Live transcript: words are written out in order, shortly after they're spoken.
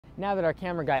Now that our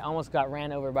camera guy almost got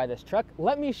ran over by this truck,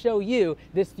 let me show you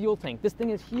this fuel tank. This thing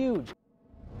is huge.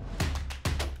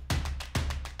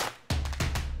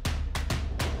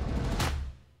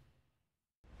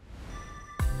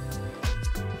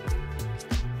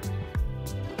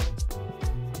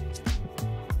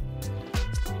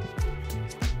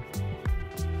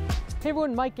 Hey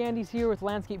everyone, Mike Andes here with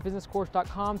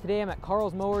LandscapeBusinessCourse.com. Today I'm at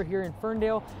Carl's Mower here in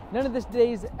Ferndale. None of this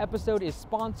today's episode is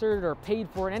sponsored or paid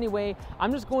for in any way.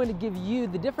 I'm just going to give you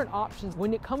the different options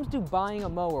when it comes to buying a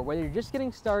mower, whether you're just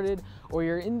getting started or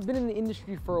been in the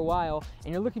industry for a while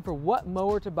and you're looking for what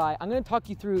mower to buy. I'm going to talk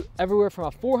you through everywhere from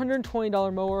a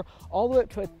 $420 mower all the way up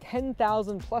to a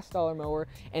 $10,000+ mower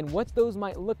and what those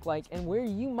might look like and where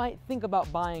you might think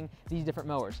about buying these different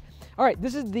mowers. All right,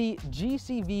 this is the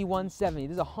GCV 170.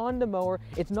 This is a Honda mower.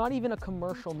 It's not even a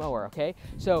commercial mower, okay?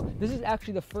 So this is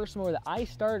actually the first mower that I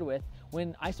started with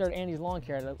when I started Andy's Lawn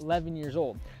Care at 11 years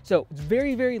old. So it's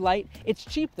very, very light. It's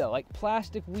cheap though, like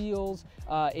plastic wheels.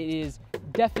 It is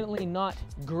definitely not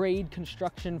grade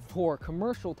construction for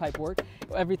commercial type work.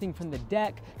 Everything from the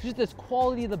deck, just this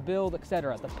quality of the build,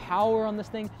 etc. The power on this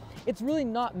thing, it's really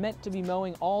not meant to be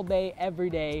mowing all day, every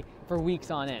day for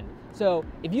weeks on end. So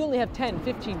if you only have 10,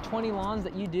 15, 20 lawns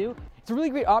that you do, it's a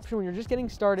really great option when you're just getting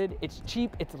started. It's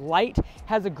cheap, it's light,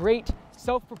 has a great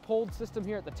self-propelled system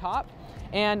here at the top.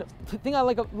 And the thing I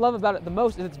love about it the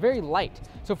most is it's very light.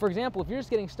 So for example, if you're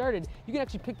just getting started, you can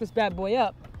actually pick this bad boy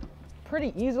up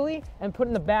pretty easily and put it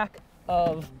in the back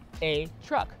of a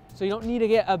truck. So you don't need to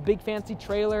get a big fancy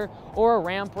trailer or a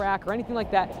ramp rack or anything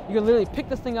like that. You can literally pick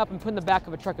this thing up and put in the back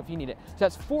of a truck if you need it. So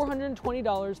that's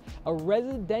 $420, a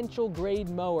residential grade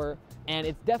mower, and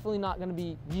it's definitely not going to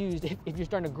be used if you're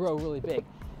starting to grow really big.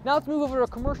 Now let's move over to a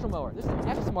commercial mower. This is an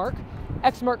Exmark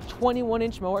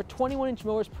 21-inch mower. 21-inch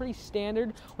mower is pretty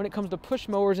standard when it comes to push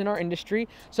mowers in our industry.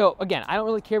 So again, I don't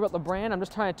really care about the brand. I'm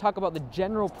just trying to talk about the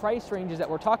general price ranges that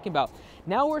we're talking about.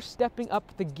 Now we're stepping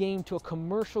up the game to a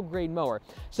commercial grade mower.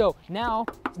 So now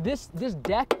this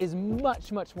deck is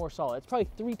much, much more solid. It's probably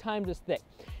 3 times as thick.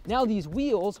 Now these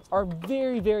wheels are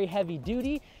very, very heavy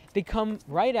duty. They come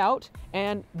right out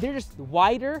and they're just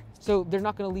wider, so they're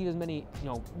not going to leave as many,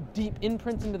 deep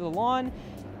imprints into the lawn.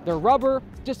 They're rubber,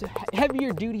 just a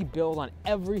heavier duty build on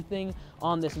everything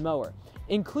on this mower,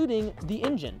 including the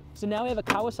engine. So now we have a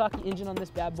Kawasaki engine on this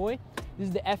bad boy. This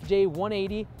is the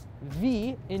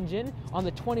FJ180V engine on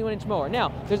the 21-inch mower.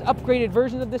 Now, there's upgraded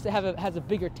versions of this that has a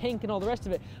bigger tank and all the rest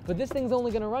of it, but this thing's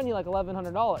only going to run you like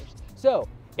 $1,100. So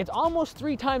it's almost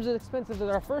 3 times as expensive as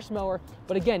our first mower,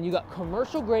 but again, you got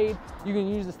commercial grade. You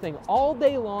can use this thing all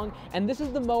day long, and this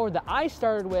is the mower that I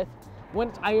started with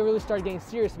when I really started getting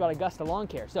serious about Augusta Lawn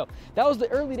Care. So that was the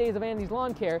early days of Andy's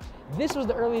Lawn Care. This was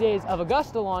the early days of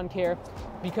Augusta Lawn Care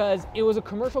because it was a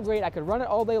commercial grade. I could run it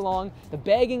all day long. The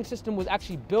bagging system was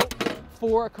actually built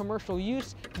for commercial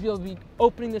use to be able to be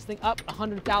opening this thing up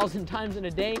 100,000 times in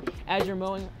a day as you're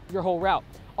mowing your whole route.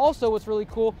 Also, what's really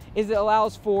cool is it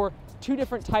allows for 2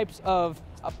 different types of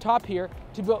up top here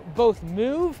to both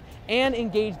move and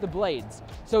engage the blades.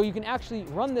 So you can actually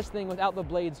run this thing without the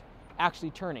blades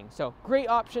actually turning. So great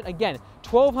option. Again,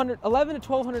 $1,100 to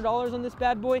 $1,200 on this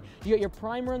bad boy. You got your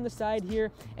primer on the side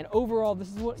here, and overall this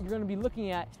is what you're going to be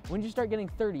looking at when you start getting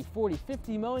 30, 40,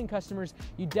 50 mowing customers.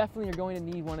 You definitely are going to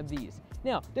need one of these.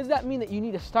 Now, does that mean that you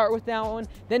need to start with that one,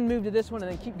 then move to this one,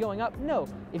 and then keep going up? No.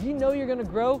 If you know you're going to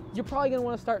grow, you're probably going to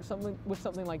want to start with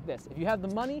something like this. If you have the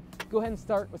money, go ahead and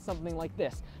start with something like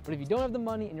this. But if you don't have the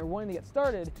money and you're wanting to get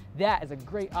started, that is a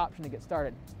great option to get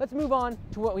started. Let's move on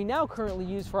to what we now currently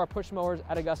use for our push mowers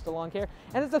at Augusta Lawn Care,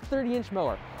 and it's a 30-inch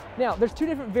mower. Now, there's 2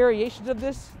 different variations of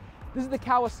this. This is the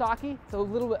Kawasaki. It's a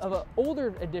little bit of an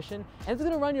older edition, and it's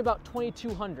going to run you about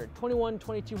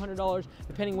 $2,200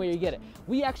 depending where you get it.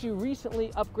 We actually recently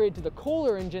upgraded to the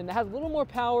Kohler engine that has a little more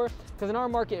power because in our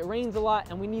market it rains a lot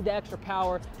and we need the extra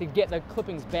power to get the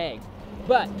clippings bagged.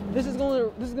 But this is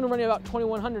going to run you about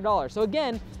 $2,100. So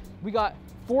again, we got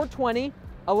 $420,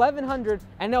 $1,100,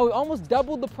 and now we almost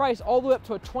doubled the price all the way up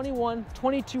to a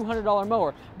 $2,200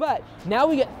 mower. But now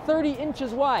we get 30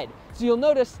 inches wide. So you'll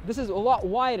notice this is a lot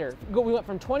wider. We went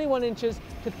from 21 inches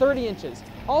to 30 inches.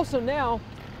 Also now,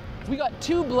 we got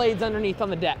 2 blades underneath on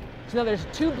the deck. So now there's a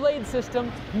 2-blade system,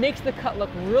 makes the cut look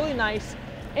really nice,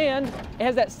 and it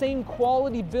has that same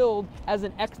quality build as the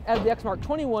Exmark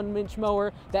 21-inch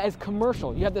mower that is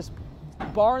commercial. You have this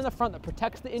bar in the front that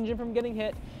protects the engine from getting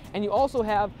hit, and you also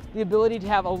have the ability to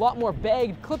have a lot more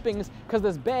bagged clippings because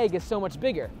this bag is so much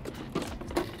bigger.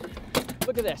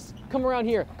 Look at this. Come around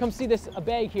here. Come see this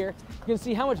bag here. You can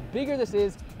see how much bigger this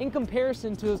is in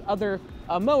comparison to those other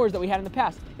mowers that we had in the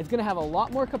past. It's going to have a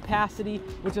lot more capacity,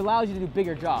 which allows you to do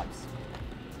bigger jobs.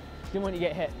 Then when you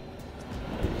get hit.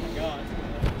 gosh.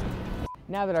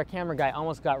 Now that our camera guy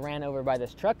almost got ran over by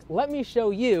this truck, let me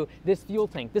show you this fuel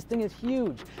tank. This thing is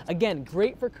huge. Again,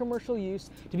 great for commercial use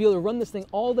to be able to run this thing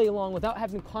all day long without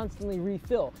having to constantly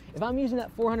refill. If I'm using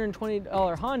that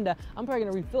 $420 Honda, I'm probably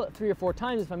gonna refill it 3 or 4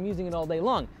 times if I'm using it all day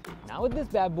long. Now with this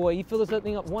bad boy, you fill this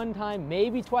thing up one time,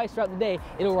 maybe twice throughout the day,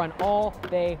 it'll run all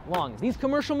day long. These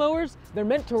commercial mowers, they're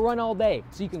meant to run all day.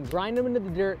 So you can grind them into the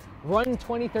dirt, run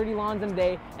 20, 30 lawns in a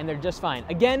day, and they're just fine.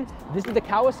 Again, this is the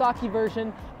Kawasaki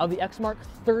version of the Exmark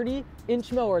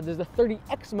 30-inch mower. There's the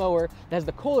 30X mower that has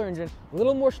the Kohler engine, a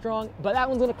little more strong, but that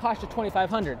one's gonna cost you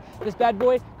 $2,500. This bad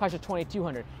boy costs you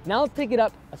 $2,200. Now let's take it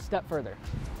up a step further.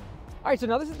 All right, so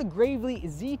now this is the Gravely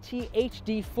ZT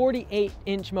HD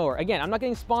 48-inch mower. Again, I'm not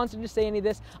getting sponsored to say any of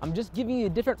this. I'm just giving you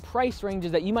the different price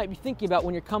ranges that you might be thinking about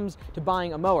when it comes to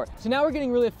buying a mower. So now we're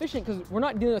getting really efficient because we're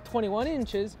not dealing with 21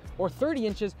 inches or 30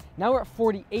 inches. Now we're at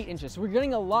 48 inches. So we're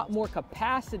getting a lot more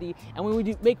capacity. And when we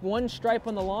do make one stripe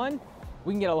on the lawn,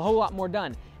 we can get a whole lot more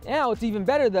done. Now it's even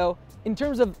better though, in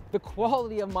terms of the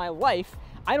quality of my life,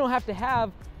 I don't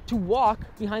have to walk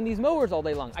behind these mowers all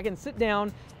day long. I can sit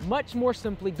down much more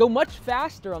simply, go much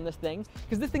faster on this thing,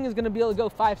 because this thing is gonna be able to go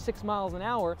 5-6 miles an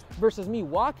hour versus me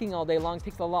walking all day long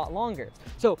takes a lot longer.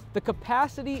 So the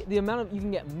capacity, the amount of you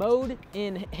can get mowed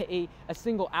in a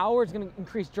single hour is gonna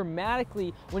increase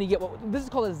dramatically when you get this is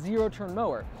called a zero-turn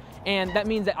mower. And that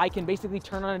means that I can basically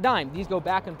turn on a dime. These go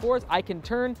back and forth, I can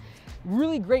turn.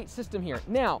 Really great system here.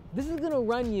 Now, this is gonna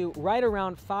run you right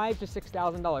around $5,000 to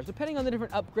 $6,000, depending on the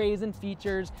different upgrades and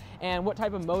features and what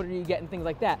type of motor you get and things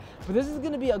like that. But this is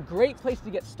gonna be a great place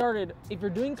to get started if you're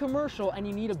doing commercial and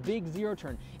you need a big zero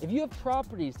turn. If you have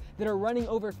properties that are running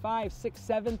over 5,000,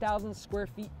 6,000, 7,000 square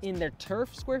feet in their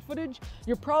turf square footage,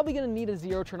 you're probably gonna need a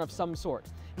zero turn of some sort.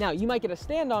 Now, you might get a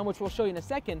stand-on, which we'll show you in a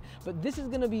second, but this is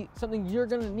gonna be something you're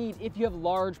gonna need if you have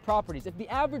large properties. If the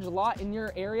average lot in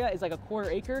your area is like a 1/4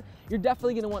 acre, you're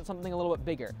definitely gonna want something a little bit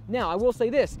bigger. Now, I will say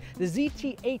this, the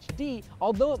ZT HD,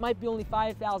 although it might be only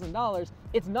 $5,000,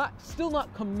 it's still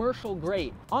not commercial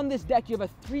grade. On this deck, you have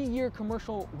a 3-year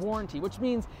commercial warranty, which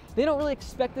means they don't really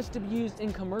expect this to be used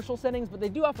in commercial settings, but they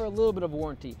do offer a little bit of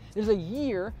warranty. There's a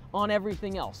year on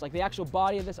everything else. Like the actual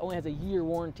body of this only has a year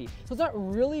warranty. So it's not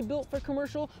really built for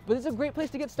commercial, but it's a great place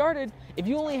to get started. If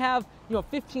you only have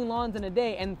 15 lawns in a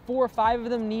day and 4 or 5 of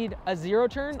them need a zero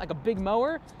turn, like a big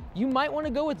mower, you might want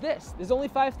to go with this. It's only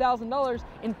 $5,000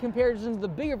 in comparison to the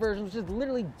bigger version, which is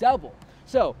literally double.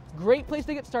 So, great place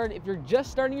to get started if you're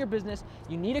just starting your business,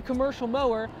 you need a commercial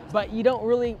mower, but you don't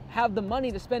really have the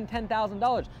money to spend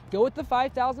 $10,000. Go with the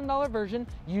 $5,000 version,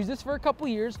 use this for a couple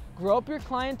years, grow up your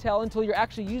clientele until you're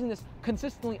actually using this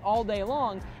consistently all day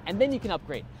long, and then you can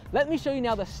upgrade. Let me show you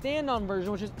now the stand-on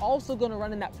version, which is also gonna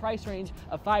run in that price range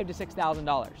of $5,000 to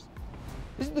 $6,000.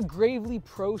 This is the Gravely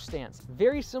Pro Stance.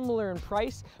 Very similar in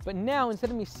price, but now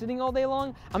instead of me sitting all day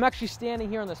long, I'm actually standing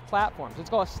here on this platform. So it's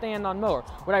called a stand-on mower.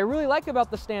 What I really like about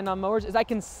the stand-on mowers is I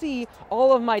can see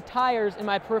all of my tires in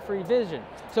my periphery vision.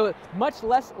 So much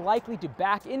less likely to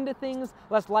back into things,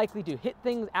 less likely to hit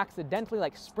things accidentally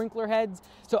like sprinkler heads.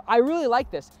 So I really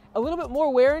like this. A little bit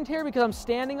more wear and tear because I'm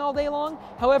standing all day long.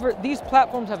 However, these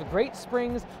platforms have great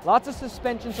springs, lots of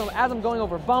suspension, so as I'm going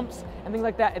over bumps and things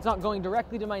like that, it's not going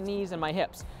directly to my knees and my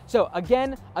hips. So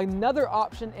again, another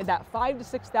option in that $5,000 to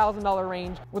 $6,000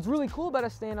 range. What's really cool about a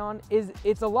stand-on is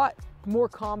it's a lot more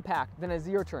compact than a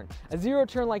zero turn. A zero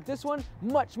turn like this one,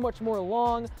 much more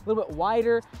long, a little bit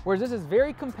wider, whereas this is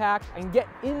very compact and get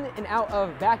in and out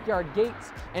of backyard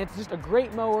gates, and it's just a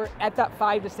great mower at that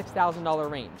 $5,000 to $6,000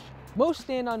 range. Most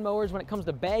stand-on mowers, when it comes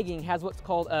to bagging, has what's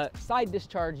called a side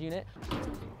discharge unit.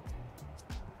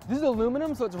 This is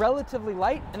aluminum, so it's relatively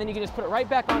light, and then you can just put it right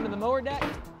back onto the mower deck,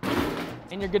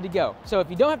 and you're good to go. So if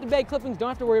you don't have to bag clippings, don't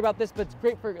have to worry about this, but it's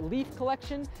great for leaf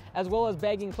collection as well as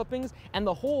bagging clippings. And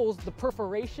the holes, the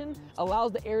perforation,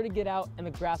 allows the air to get out and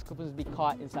the grass clippings to be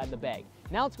caught inside the bag.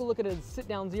 Now let's go look at a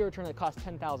sit-down zero turn that costs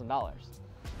 $10,000.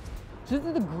 So this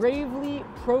is the Gravely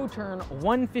Pro Turn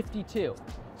 152.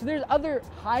 So there's other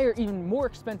higher, even more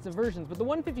expensive versions, but the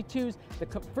 152 is the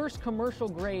first commercial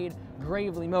grade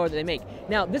Gravely mower that they make.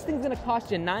 Now, this thing's gonna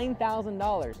cost you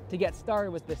 $9,000 to get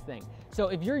started with this thing. So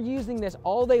if you're using this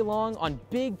all day long on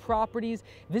big properties,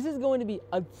 this is going to be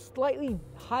a slightly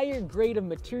higher grade of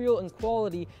material and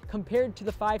quality compared to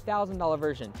the $5,000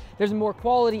 version. There's more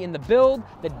quality in the build,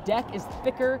 the deck is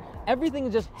thicker, everything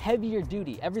is just heavier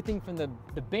duty. Everything from the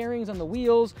bearings on the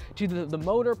wheels to the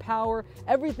motor power,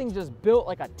 everything's just built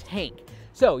like a tank.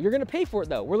 So you're gonna pay for it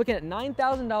though. We're looking at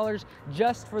 $9,000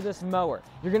 just for this mower.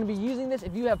 You're gonna be using this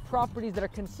if you have properties that are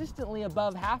consistently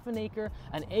above half an acre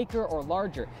or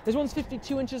larger. This one's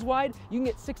 52 inches wide. You can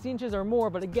get 60 inches or more,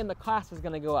 but again, the cost is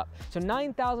gonna go up. So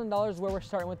 $9,000 is where we're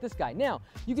starting with this guy. Now,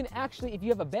 you can actually, if you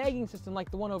have a bagging system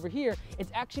like the one over here,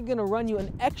 it's actually gonna run you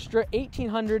an extra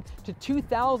 $1,800 to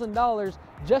 $2,000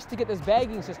 just to get this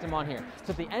bagging system on here.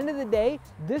 So at the end of the day,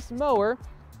 this mower,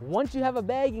 once you have a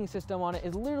bagging system on it,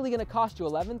 is literally gonna cost you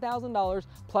 $11,000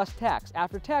 plus tax.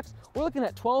 After tax, we're looking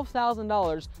at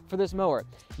 $12,000 for this mower.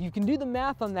 You can do the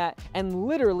math on that, and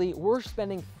literally we're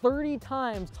spending 30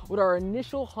 times what our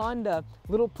initial Honda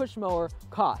little push mower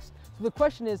cost. So the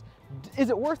question is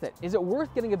it worth it? Is it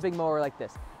worth getting a big mower like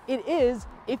this? It is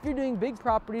if you're doing big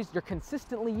properties, you're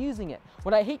consistently using it.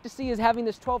 What I hate to see is having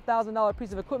this $12,000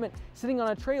 piece of equipment sitting on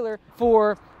a trailer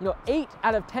for 8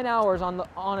 out of 10 hours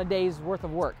on a day's worth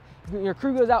of work. Your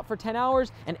crew goes out for 10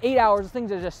 hours and 8 hours of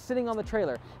things are just sitting on the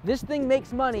trailer. This thing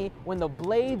makes money when the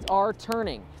blades are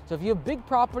turning. So if you have big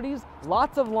properties,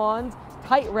 lots of lawns,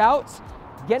 tight routes,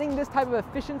 getting this type of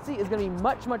efficiency is gonna be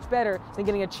much, much better than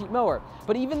getting a cheap mower.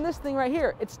 But even this thing right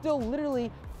here, it's still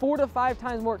literally 4 to 5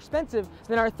 times more expensive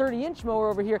than our 30-inch mower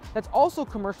over here that's also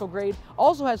commercial grade,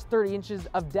 also has 30 inches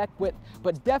of deck width,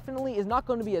 but definitely is not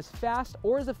going to be as fast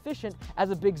or as efficient as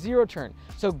a big zero turn.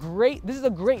 So great, this is a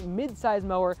great mid-size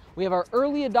mower. We have our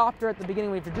early adopter at the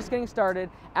beginning if you're just getting started.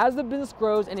 As the business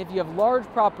grows and if you have large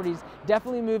properties,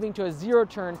 definitely moving to a zero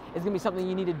turn is gonna be something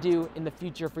you need to do in the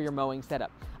future for your mowing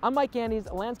setup. I'm Mike Andes,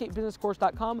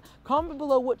 landscapebusinesscourse.com. Comment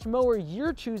below which mower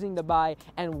you're choosing to buy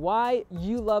and why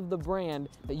you love the brand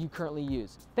that you currently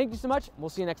use. Thank you so much. We'll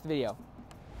see you next video.